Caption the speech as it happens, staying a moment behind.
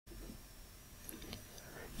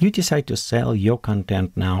You decide to sell your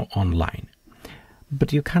content now online,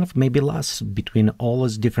 but you kind of maybe lost between all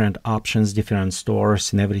those different options, different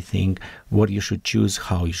stores and everything, what you should choose,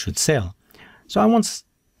 how you should sell. So I want to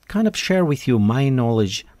kind of share with you my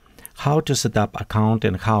knowledge, how to set up account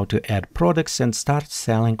and how to add products and start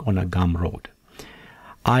selling on a Gumroad.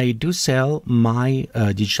 I do sell my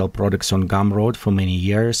digital products on Gumroad for many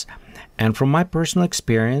years, and from my personal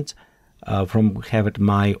experience, from having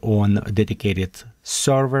my own dedicated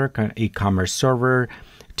server, e-commerce server,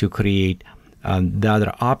 to create the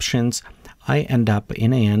other options, I end up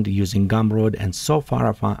in the end using Gumroad, and so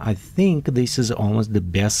far I think this is almost the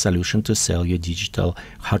best solution to sell your digital,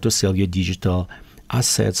 how to sell your digital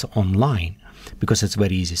assets online, because it's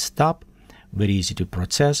very easy to stop, very easy to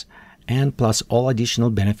process, and plus all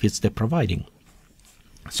additional benefits they're providing.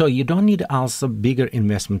 So you don't need also bigger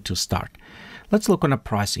investment to start. Let's look on a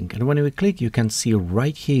pricing, and when we click, you can see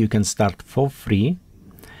right here you can start for free,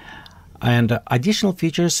 and additional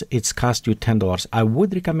features it's cost you $10. I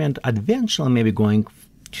would recommend eventually maybe going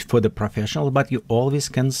for the professional, but you always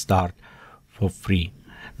can start for free.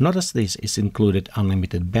 Notice this is included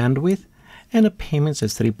unlimited bandwidth, and the payments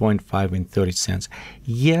is 3.5 and 30 cents.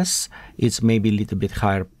 Yes, it's maybe a little bit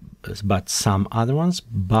higher but some other ones,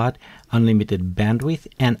 but unlimited bandwidth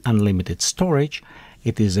and unlimited storage,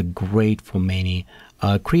 it is a great for many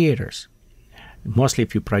creators. Mostly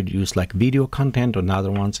if you produce like video content or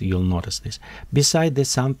other ones, you'll notice this. Besides this,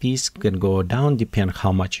 some piece can go down depending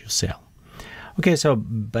how much you sell. Okay, so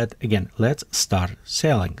but again, let's start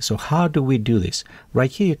selling. So how do we do this? Right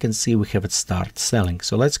here you can see we have it start selling.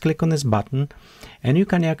 So let's click on this button, and you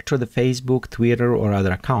connect to the Facebook, Twitter, or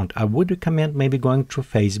other account. I would recommend maybe going through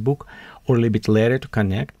Facebook or a little bit later to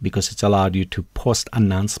connect, because it's allowed you to post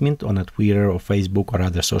announcement on a Twitter or Facebook or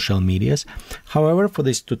other social medias. However, for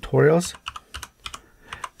these tutorials,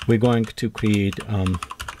 we're going to create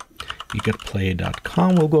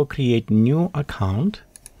Geekatplay.com. We'll go create new account.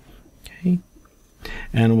 Okay.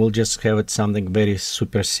 And we'll just have it something very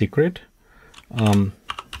super secret.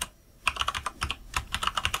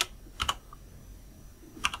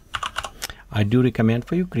 I do recommend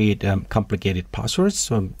for you create complicated passwords,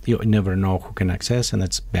 so you never know who can access, and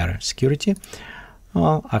it's better security.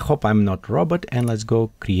 Well, I hope I'm not a robot, and let's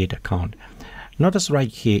go create account. Notice right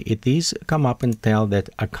here it is come up and tell that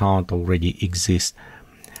account already exists.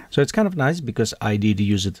 So it's kind of nice because I did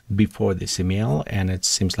use it before this email, and it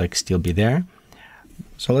seems like still be there.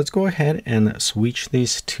 So let's go ahead and switch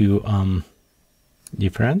this to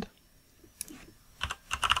different.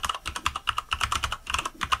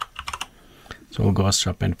 So we'll go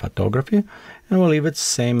Chopine photography, and we'll leave it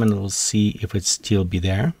same, and we'll see if it still be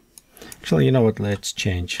there. Actually, you know what? Let's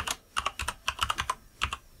change.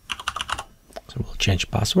 So we'll change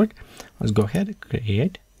password. Let's go ahead and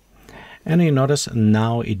create. And you notice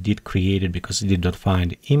now it did create it because it did not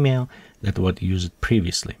find email that was used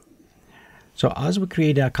previously. So as we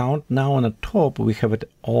create an account, now on the top we have it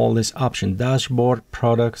all this option: dashboard,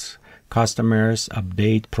 products, customers,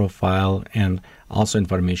 update, profile, and also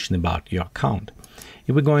information about your account.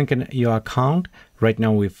 If we're going in your account, right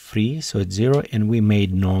now we're free, so it's 0, and we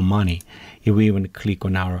made no money. If we even click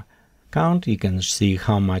on our account, you can see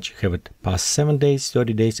how much you have it past 7 days,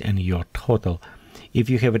 30 days, and your total. If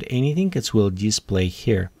you have it anything, it will display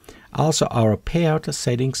here. Also, our payout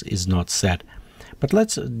settings is not set. But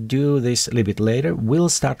let's do this a little bit later. We'll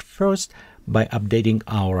start first by updating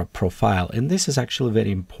our profile. And this is actually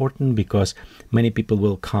very important because many people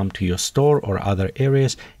will come to your store or other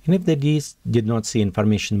areas. And if they did not see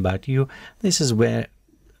information about you, this is where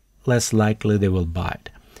less likely they will buy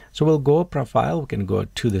it. So we'll go profile, we can go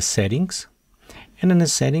to the settings. And in the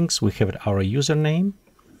settings, we have our username,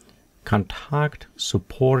 contact,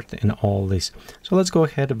 support, and all this. So let's go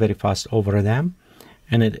ahead very fast over them.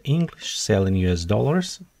 And in English, sell in US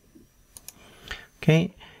dollars.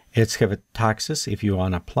 Okay, let's have taxes if you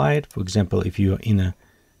want to apply it. For example, if you're in a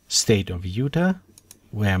state of Utah,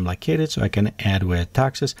 where I'm located, so I can add where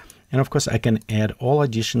taxes. And of course, I can add all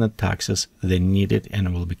additional taxes that needed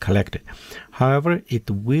and will be collected. However,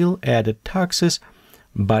 it will add taxes,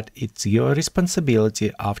 but it's your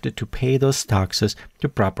responsibility after to pay those taxes to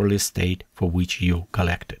properly state for which you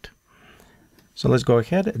collected. So let's go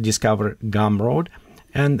ahead, discover Gumroad.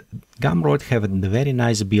 And Gumroad have a very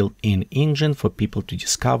nice built-in engine for people to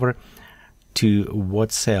discover to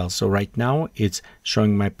what sells. So right now it's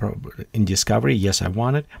showing my in discovery. Yes, I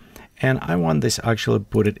want it. And I want this actually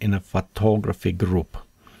put it in a photography group.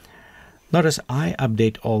 Notice I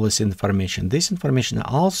update all this information. This information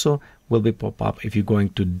also will be pop up if you're going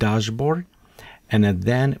to dashboard, and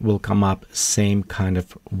then will come up same kind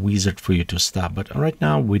of wizard for you to stop. But right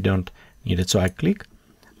now we don't need it. So I click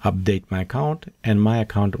update my account, and my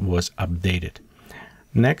account was updated.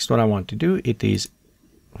 Next, what I want to do, it is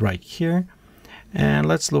right here, and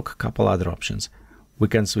let's look a couple other options. We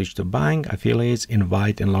can switch to buying, affiliates,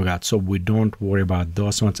 invite, and log out, so we don't worry about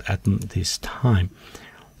those ones at this time.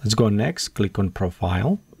 Let's go next, click on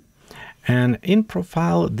profile, and in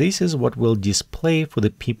profile, this is what will display for the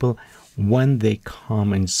people when they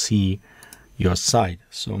come and see your site.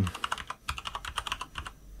 So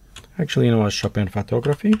actually, you know what, Chopine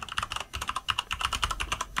photography,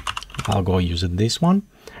 I'll go use it, this one.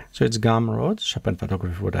 So it's Gumroad, Chopine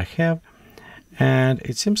photography, what I have. And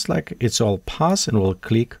it seems like it's all passed, and we'll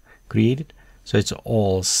click create it. So it's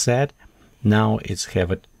all set. Now it's have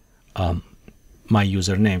it my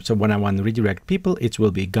username. So when I want to redirect people, it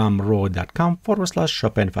will be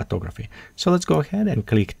gumroad.com/Chopine photography. So let's go ahead and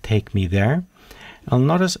click take me there. I'll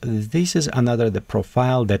notice this is the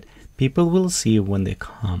profile that people will see when they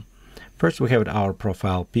come. First, we have our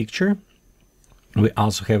profile picture. We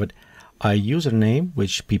also have it a username,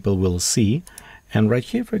 which people will see. And right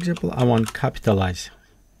here, for example, I want capitalize,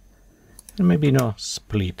 and maybe no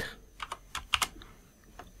split,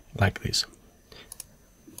 like this.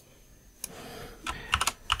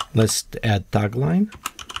 Let's add tagline.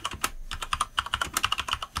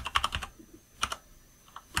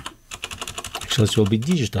 Actually, this will be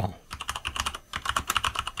digital.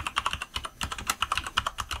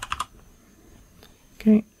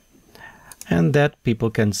 Okay, and that people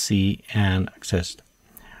can see and access.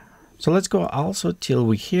 So let's go also till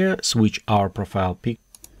we here switch our profile pic,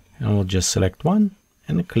 and we'll just select one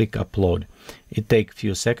and click upload. It takes a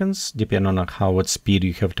few seconds depending on how what speed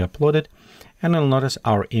you have to upload it, and you'll notice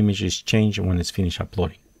our image is changed when it's finished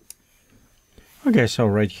uploading. Okay, so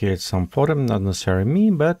right here it's some photo, not necessarily me,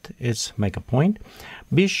 but it's make a point.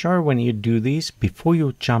 Be sure when you do this, before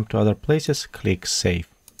you jump to other places, click save.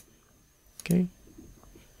 Okay,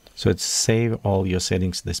 so it's save all your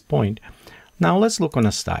settings at this point. Now let's look on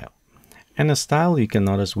a style. In a style, you can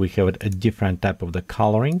notice we have a different type of the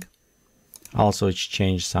coloring. Also, it's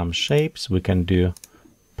changed some shapes. We can do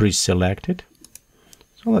pre-selected.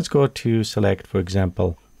 So let's go to select, for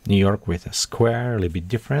example, New York with a square, a little bit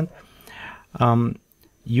different.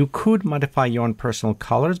 You could modify your own personal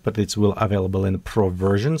colors, but it's will available in the Pro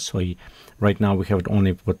version. So right now we have it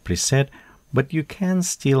only what preset, but you can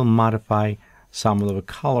still modify some of the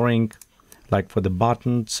coloring, like for the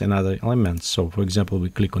buttons and other elements. So for example, we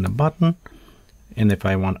click on a button, and if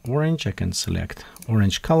I want orange, I can select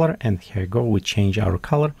orange color, and here you go, we change our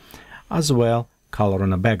color as well, color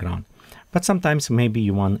on a background. But sometimes maybe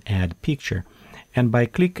you want to add picture, and by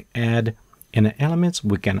click add in elements,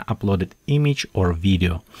 we can upload it image or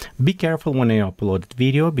video. Be careful when you upload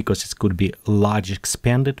video, because it could be large,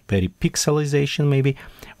 expanded, very pixelization maybe,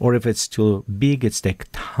 or if it's too big, it's take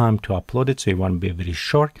time to upload it, so you want to be very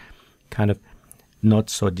short, kind of not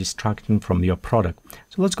so distracting from your product.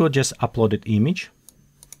 So let's go just uploaded image,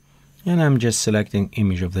 and I'm just selecting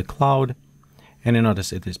image of the cloud, and you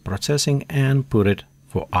notice it is processing and put it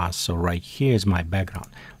for us. So right here is my background.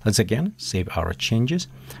 Let's again save our changes.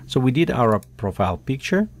 So we did our profile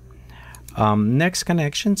picture. Next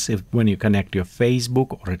connections, when you connect your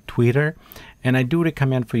Facebook or Twitter, and I do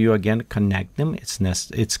recommend for you again connect them.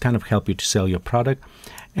 It's kind of help you to sell your product.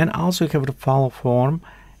 And also you have the follow form.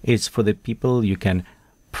 It's for the people, you can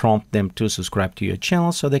prompt them to subscribe to your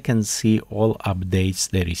channel so they can see all updates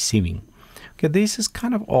they're receiving. Okay, this is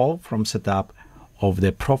kind of all from setup of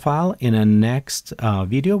the profile. In a next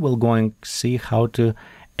video, we're going to see how to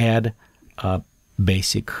add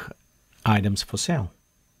basic items for sale.